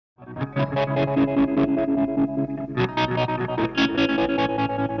Hey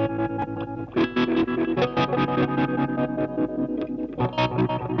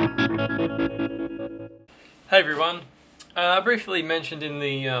everyone, I briefly mentioned in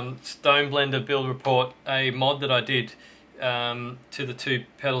the Stone Blender build report a mod that I did to the two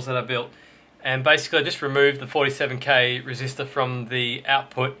pedals that I built, and basically I just removed the 47k resistor from the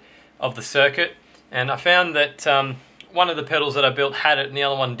output of the circuit, and I found that one of the pedals that I built had it and the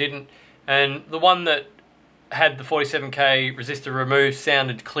other one didn't, and the one that had the 47k resistor removed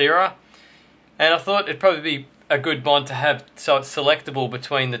sounded clearer, and I thought it'd probably be a good mod to have so it's selectable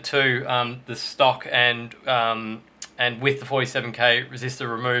between the two, the stock and with the 47k resistor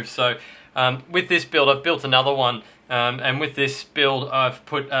removed. So with this build I've built another one, and with this build I've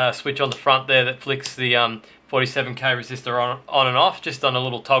put a switch on the front there that flicks the 47k resistor on and off just on a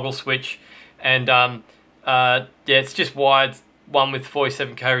little toggle switch, and yeah, it's just wired, one with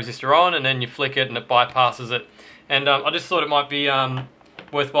 47k resistor on, and then you flick it and it bypasses it. And I just thought it might be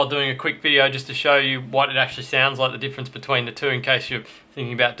worthwhile doing a quick video just to show you what it actually sounds like, the difference between the two, in case you're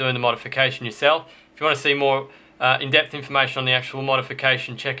thinking about doing the modification yourself. If you want to see more in-depth information on the actual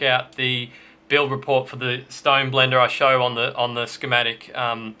modification, check out the build report for the Stone Blender. I show on the schematic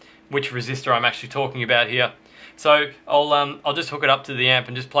which resistor I'm actually talking about here. So I'll just hook it up to the amp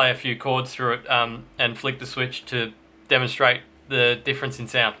and just play a few chords through it and flick the switch to demonstrate the difference in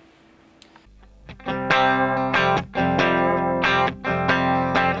sound.